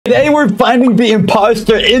Today we're finding the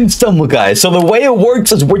imposter in Stumble Guys. So the way it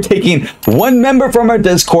works is we're taking one member from our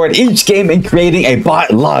Discord each game and creating a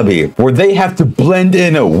bot lobby where they have to blend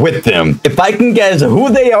in with them. If I can guess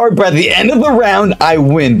who they are by the end of the round, I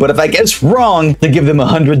win. But if I guess wrong, they give them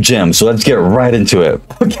 100 gems. So let's get right into it.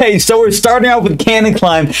 Okay, so we're starting off with Cannon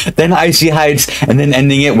Climb, then Icy Heights, and then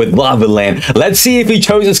ending it with Lava Land. Let's see if he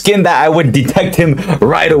chose a skin that I would detect him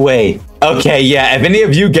right away. Okay, yeah, if any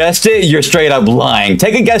of you guessed it, you're straight up lying.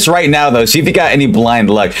 Take a guess right now, though. See if you got any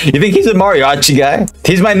blind luck. You think he's a mariachi guy?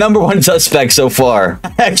 He's my #1 suspect so far.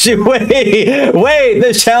 Actually, wait,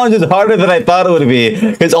 this challenge is harder than I thought it would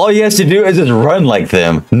be, because all he has to do is just run like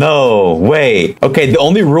them. No, wait. Okay, the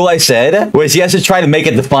only rule I said was he has to try to make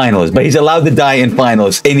it to finals, but he's allowed to die in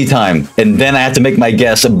finals anytime. And then I have to make my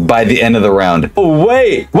guess by the end of the round. Oh,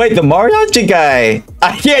 wait, the mariachi guy.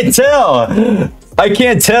 I can't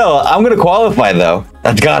tell. I'm gonna qualify though.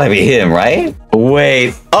 That's gotta be him, right?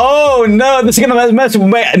 Wait. Oh no, this is gonna mess with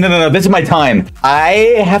me. No. This is my time.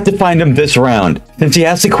 I have to find him this round. Since he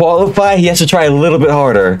has to qualify, he has to try a little bit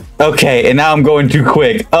harder. Okay, and now I'm going too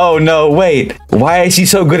quick. Oh no, wait. Why is he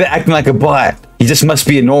so good at acting like a bot? He just must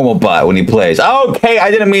be a normal bot when he plays. Okay,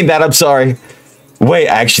 I didn't mean that. I'm sorry. Wait,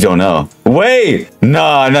 I actually don't know. Wait.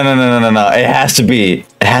 No. It has to be.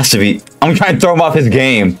 I'm trying to throw him off his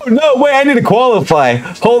game. Oh, no, wait, I need to qualify.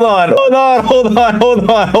 Hold on.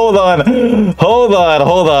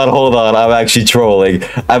 I'm actually trolling.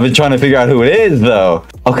 I've been trying to figure out who it is, though.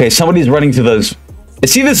 Okay, somebody's running to those.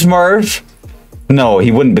 Is he the Smurf? No,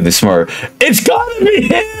 he wouldn't be the Smurf. It's gotta be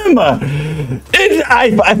him.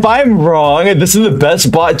 If I'm wrong, this is the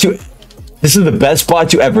best bot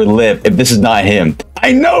to ever live. If this is not him,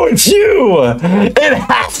 I know it's you. It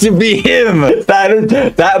has to be him.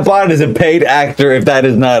 That bot is a paid actor. If that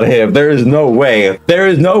is not him, there is no way.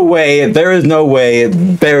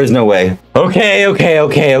 Okay.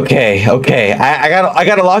 I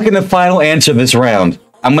gotta lock in the final answer this round.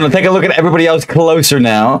 I'm gonna take a look at everybody else closer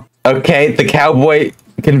now. Okay, the cowboy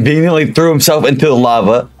conveniently threw himself into the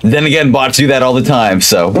lava. Then again, bots do that all the time.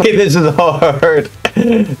 So hey, this is hard.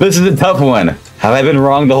 This is a tough one. Have I been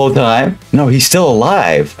wrong the whole time? No, he's still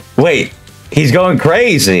alive. Wait, he's going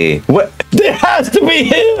crazy. What? It has to be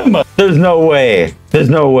him. There's no way.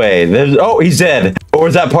 Oh, he's dead. Or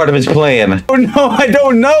was that part of his plan? Oh no, I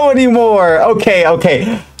don't know anymore. Okay.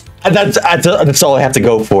 That's all I have to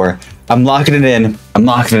go for. I'm locking it in.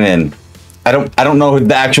 I don't know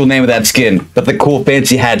the actual name of that skin, but the cool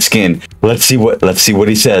fancy hat skin. Let's see what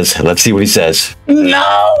he says.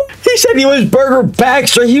 No! He said he was Burger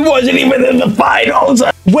Baxter. He wasn't even in the finals.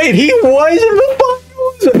 Wait, he was in the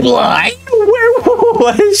finals? Blind? Where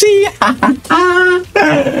was he?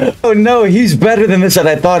 Oh no, he's better than this than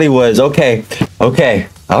I thought he was. Okay.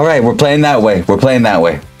 All right, we're playing that way.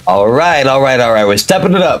 All right. We're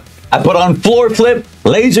stepping it up. I put on floor flip,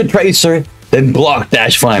 laser tracer, then block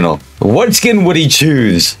dash final. What skin would he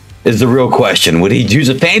choose is the real question. Would he choose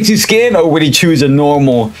a fancy skin or would he choose a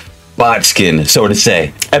normal bot skin, so to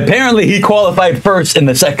say? Apparently he qualified first in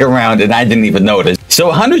the second round and I didn't even notice. So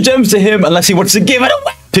 100 gems to him unless he wants to give it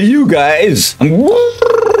away to you guys.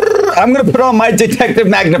 I'm gonna put on my detective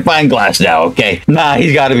magnifying glass now, okay? Nah,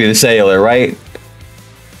 he's gotta be the sailor, right?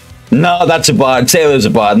 No, that's a bot. Sailor's a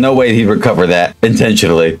bot. No way he'd recover that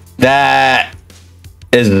intentionally. That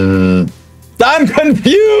is... I'm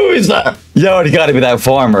confused. Yo, it got to be that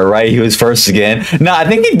farmer, right? He was first again. No, I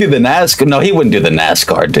think he'd do the NASCAR. No, he wouldn't do the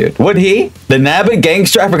NASCAR, dude. Would he? The Nabbit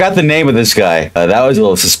Gangster? I forgot the name of this guy. That was a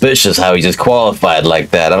little suspicious how he just qualified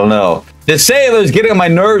like that. I don't know. The sailor's getting on my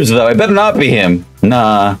nerves, though. It better not be him.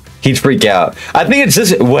 Nah, he'd freak out. I think it's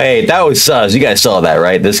this. Wait, that was sus. You guys saw that,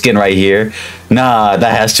 right? This skin right here. Nah,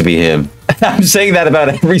 that has to be him. I'm saying that about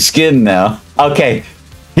every skin now. Okay.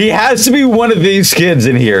 He has to be one of these skins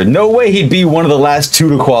in here. No way he'd be one of the last two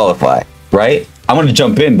to qualify, right? I'm going to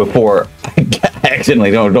jump in before I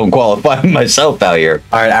accidentally don't qualify myself out here.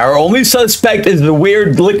 All right, our only suspect is the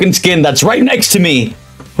weird looking skin that's right next to me.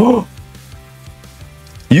 You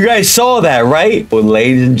guys saw that, right? Well,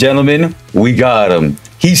 ladies and gentlemen, we got him.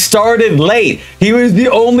 He started late. He was the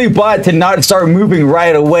only bot to not start moving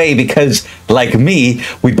right away because, like me,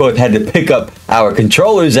 we both had to pick up our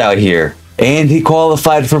controllers out here. And he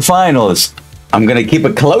qualified for finals. I'm gonna keep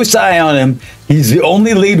a close eye on him. He's the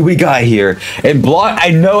only lead we got here. And block, I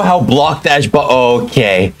know how block dash bot.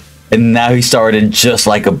 Okay. And now he started just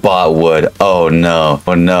like a bot would. Oh no.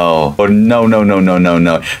 No.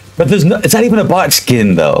 But there's no, it's not even a bot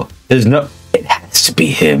skin though. There's no, it has to be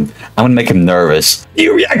him. I'm gonna make him nervous.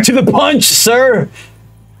 You react to the punch, sir.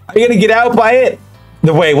 Are you gonna get out by it?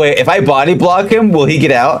 Wait, if I body block him, will he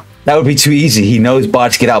get out? That would be too easy. He knows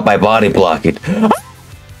bots get out by body blocking.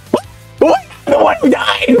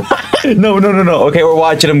 No, no, no, no. Okay, we're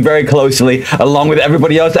watching him very closely, along with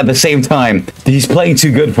everybody else at the same time. He's playing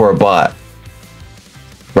too good for a bot.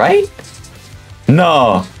 Right?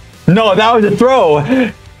 No. No, that was a throw.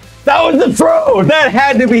 That was a throw. That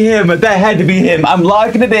had to be him. That had to be him. I'm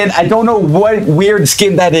locking it in. I don't know what weird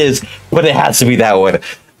skin that is, but it has to be that one.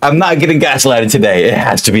 I'm not getting gaslighted today. It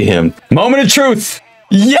has to be him. Moment of truth.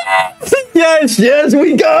 Yes! Yes, yes,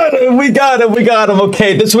 we got him, we got him, we got him.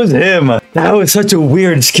 Okay, this was him. That was such a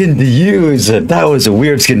weird skin to use. That was a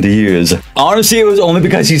weird skin to use. Honestly, it was only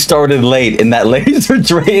because he started late in that laser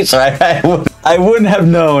trace. I wouldn't have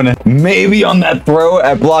known. Maybe on that throw,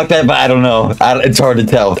 I blocked that, but I don't know. It's hard to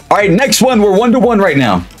tell. All right, next one. We're 1-1 right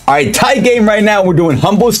now. All right, tie game right now. We're doing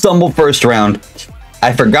Humble Stumble first round.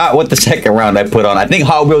 I forgot what the second round I put on. I think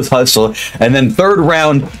Hot Wheels Hustle. And then third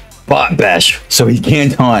round, Bot Bash, so he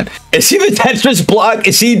can't taunt. Is he the Tetris block?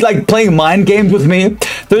 Is he like playing mind games with me?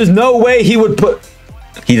 There's no way he would put...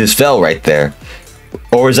 He just fell right there.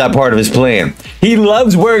 Or is that part of his plan? He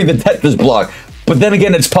loves wearing the Tetris block. But then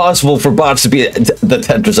again, it's possible for bots to be the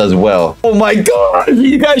Tetris as well. Oh my god!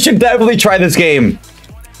 You guys should definitely try this game.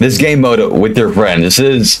 This game mode with your friend. This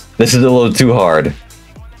is a little too hard.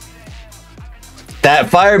 That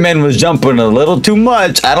fireman was jumping a little too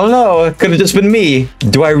much. I don't know. It could have just been me.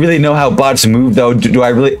 Do I really know how bots move, though? Do I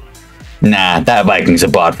really? Nah, that Viking's a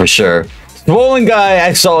bot for sure. Swollen guy,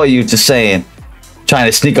 I saw you just saying. Trying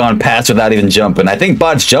to sneak on past without even jumping. I think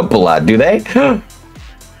bots jump a lot, do they?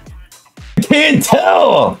 Can't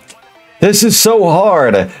tell. This is so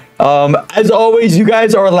hard. As always, you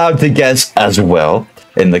guys are allowed to guess as well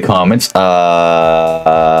in the comments.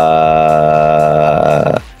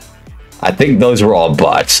 I think those were all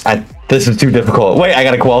bots. This is too difficult. Wait, I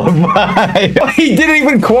gotta qualify. He didn't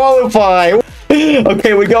even qualify.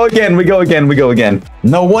 Okay, we go again. We go again. We go again.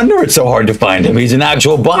 No wonder it's so hard to find him. He's an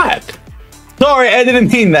actual bot. Sorry, I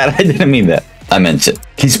didn't mean that. I didn't mean that. I meant it.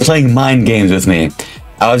 He's playing mind games with me.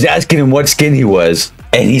 I was asking him what skin he was,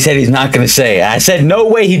 and he said he's not gonna say. I said no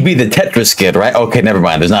way he'd be the Tetris skin, right? Okay, never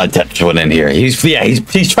mind. There's not a Tetris one in here. He's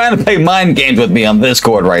trying to play mind games with me on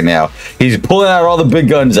Discord right now. He's pulling out all the big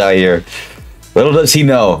guns out here. Little does he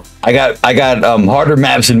know, I got harder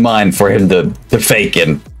maps in mind for him to fake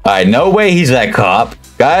in. All right, no way he's that cop.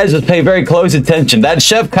 Guys, let's pay very close attention. That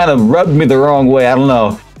chef kind of rubbed me the wrong way. I don't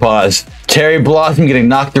know. Pause. Cherry Blossom getting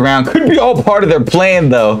knocked around. Could be all part of their plan,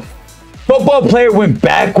 though. Football player went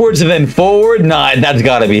backwards and then forward? Nah, that's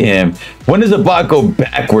gotta be him. When does a bot go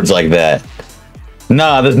backwards like that?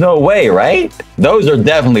 Nah, there's no way, right? Those are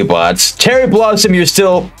definitely bots. Cherry Blossom, you're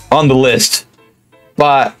still on the list.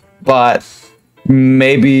 Bot,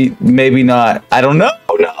 maybe not. I don't know.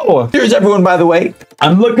 No. Here's everyone, by the way.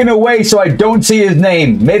 I'm looking away so I don't see his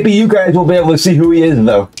name. Maybe you guys will be able to see who he is,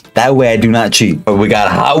 though. That way I do not cheat. But we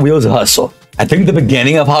got Hot Wheels Hustle. I think the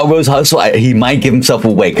beginning of Hot Wheels Hustle, he might give himself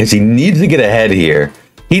away because he needs to get ahead here.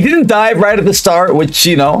 He didn't dive right at the start, which,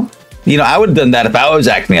 you know, I would have done that if I was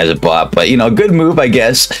acting as a bot. But, good move, I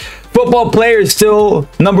guess. Football player is still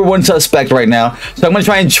 #1 suspect right now. So I'm going to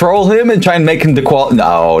try and troll him and try and make him the qual.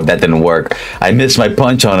 No, that didn't work. I missed my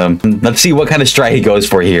punch on him. Let's see what kind of strike he goes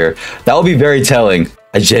for here. That will be very telling.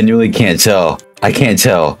 I genuinely can't tell. I can't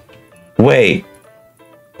tell. Wait,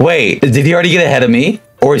 did he already get ahead of me?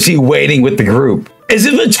 Or is he waiting with the group? Is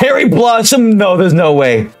it the Cherry Blossom? No, there's no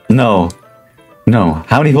way. No.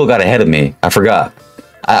 How many people got ahead of me? I forgot.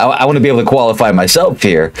 I want to be able to qualify myself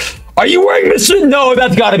here. Are you wearing Mr. No,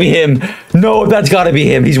 that's got to be him. No, that's got to be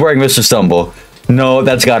him. He's wearing Mr. Stumble. No,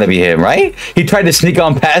 that's got to be him, right? He tried to sneak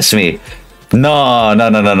on past me. No.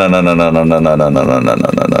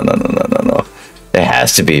 It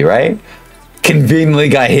has to be, right? Conveniently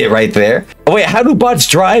got hit right there. Oh, wait, how do bots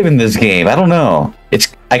drive in this game? I don't know.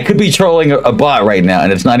 I could be trolling a bot right now,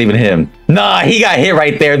 and it's not even him. Nah, he got hit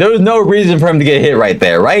right there. There was no reason for him to get hit right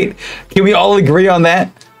there, right? Can we all agree on that?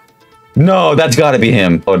 No, that's got to be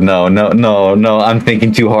him. Oh, no. I'm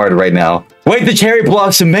thinking too hard right now. Wait, the Cherry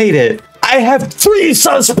Blossom made it. I have 3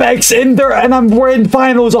 suspects in there, and we're in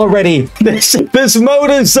finals already. This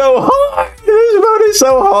mode is so hard.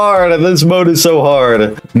 This mode is so hard.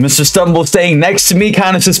 Mr. Stumble staying next to me,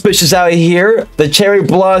 kind of suspicious out here. The Cherry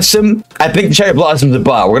Blossom. I think the Cherry Blossom's a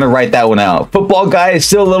bot. We're going to write that one out. Football guy is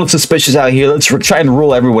still a little suspicious out here. Let's try and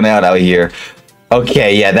rule everyone out here.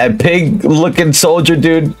 Okay, yeah, that pig-looking soldier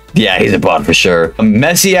dude. Yeah, he's a bot for sure.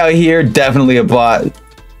 Messi out here, definitely a bot.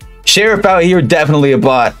 Sheriff out here, definitely a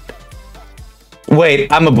bot.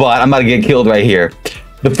 Wait, I'm a bot. I'm about to get killed right here.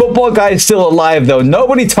 The football guy is still alive, though.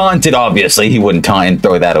 Nobody taunted, obviously. He wouldn't taunt and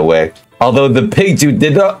throw that away. Although the pig dude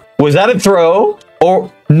did not. Was that a throw?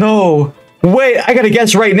 Or no? Wait, I gotta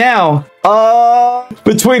guess right now.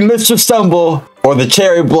 Between Mr. Stumble or the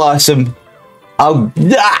cherry blossom.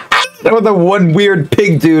 Or the one weird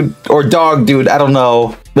pig dude or dog dude. I don't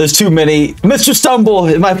know. There's too many. Mr. Stumble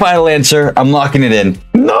is my final answer. I'm locking it in.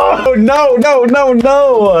 No, no, no, no,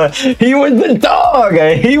 no. He was the dog.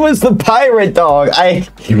 He was the pirate dog.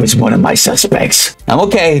 He was one of my suspects. I'm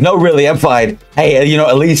okay. No, really, I'm fine. Hey, you know,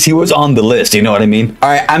 at least he was on the list. You know what I mean? All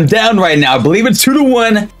right, I'm down right now. I believe it's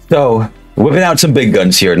 2-1. So, whipping out some big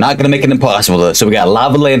guns here. Not going to make it impossible, though. So, we got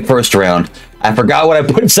Lava Land first round. I forgot what I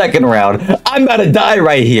put second round. I'm about to die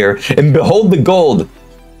right here. And behold the gold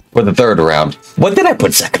for the third round. What did I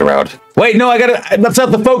put second round? Wait, no, that's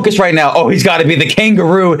not the focus right now. Oh, he's got to be the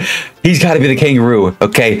kangaroo. He's got to be the kangaroo.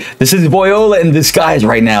 Okay, this is Viola in disguise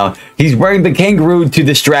right now. He's wearing the kangaroo to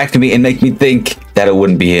distract me and make me think that it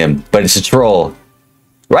wouldn't be him. But it's a troll.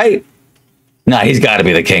 Right? Nah, he's got to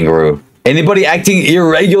be the kangaroo. Anybody acting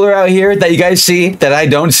irregular out here that you guys see that I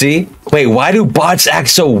don't see? Wait, why do bots act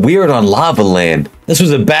so weird on Lava Land? This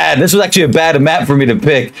was actually a bad map for me to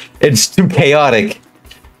pick. It's too chaotic.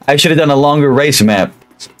 I should have done a longer race map.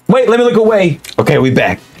 Wait, let me look away. Okay, we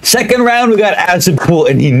back. Second round, we got Acid Pool,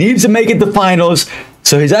 and he needs to make it to finals,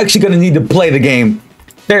 so he's actually going to need to play the game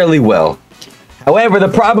fairly well. However, the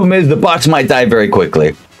problem is the bots might die very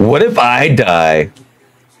quickly. What if I die,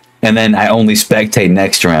 and then I only spectate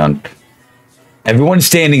next round? Everyone's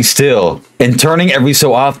standing still and turning every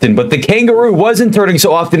so often, but the kangaroo wasn't turning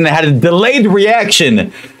so often and had a delayed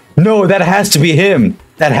reaction. No, that has to be him.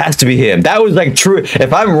 That has to be him. That was like true.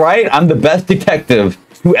 If I'm right, I'm the best detective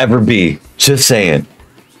to ever be. Just saying.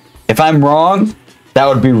 If I'm wrong, that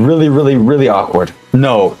would be really, really, really awkward.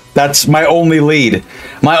 No, that's my only lead.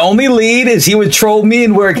 My only lead is he would troll me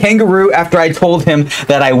and wear a kangaroo after I told him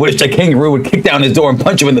that I wished a kangaroo would kick down his door and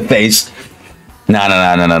punch him in the face. No.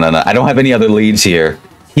 I don't have any other leads here.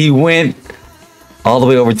 He went all the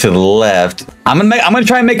way over to the left. I'm gonna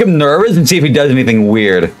try and make him nervous and see if he does anything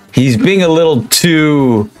weird. He's being a little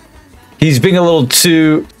too...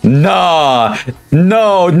 Nah.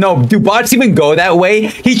 No. Do bots even go that way?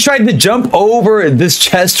 He tried to jump over this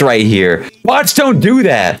chest right here. Bots don't do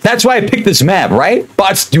that. That's why I picked this map, right?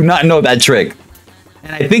 Bots do not know that trick.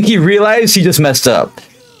 And I think he realized he just messed up.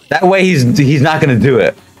 That way he's not gonna do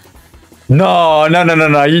it. No. That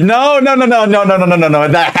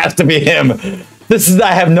has to be him.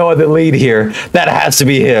 I have no other lead here. That has to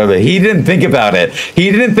be him. He didn't think about it. He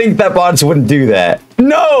didn't think that bots wouldn't do that.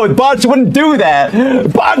 No, bots wouldn't do that.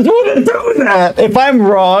 Bots wouldn't do that. If I'm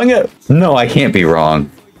wrong, no, I can't be wrong.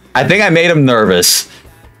 I think I made him nervous.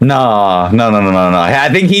 No. I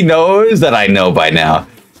think he knows that I know by now.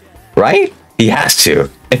 Right? He has to.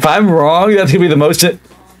 If I'm wrong, that's gonna be the most...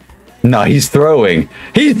 No, he's throwing.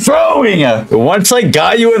 He's throwing! Once I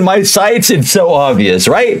got you in my sights, it's so obvious,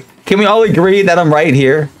 right? Can we all agree that I'm right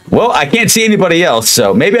here? Well, I can't see anybody else,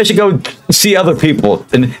 so maybe I should go see other people.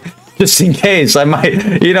 And just in case, I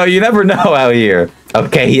might... You know, you never know out here.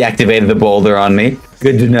 Okay, he activated the boulder on me.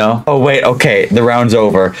 Good to know. Oh, wait, okay, the round's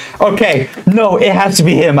over. Okay, no, it has to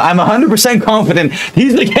be him. I'm 100% confident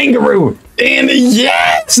he's the kangaroo. And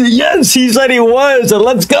yes, he said he was.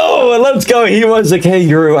 Let's go. He was the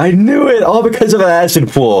kangaroo. I knew it, all because of an acid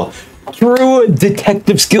pool. True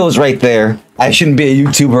detective skills right there. I shouldn't be a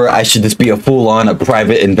YouTuber. I should just be a full-on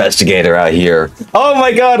private investigator out here. Oh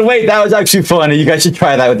my God, wait, that was actually funny. You guys should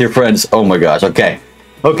try that with your friends. Oh my gosh, okay.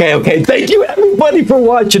 Thank you everybody for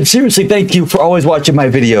watching. Seriously, thank you for always watching my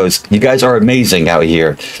videos. You guys are amazing out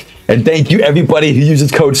here. And thank you everybody who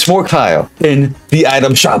uses code smorekyle in the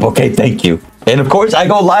item shop. Okay, thank you. And of course, I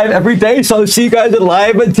go live every day, so I'll see you guys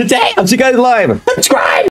live today. I'll see you guys live. Subscribe.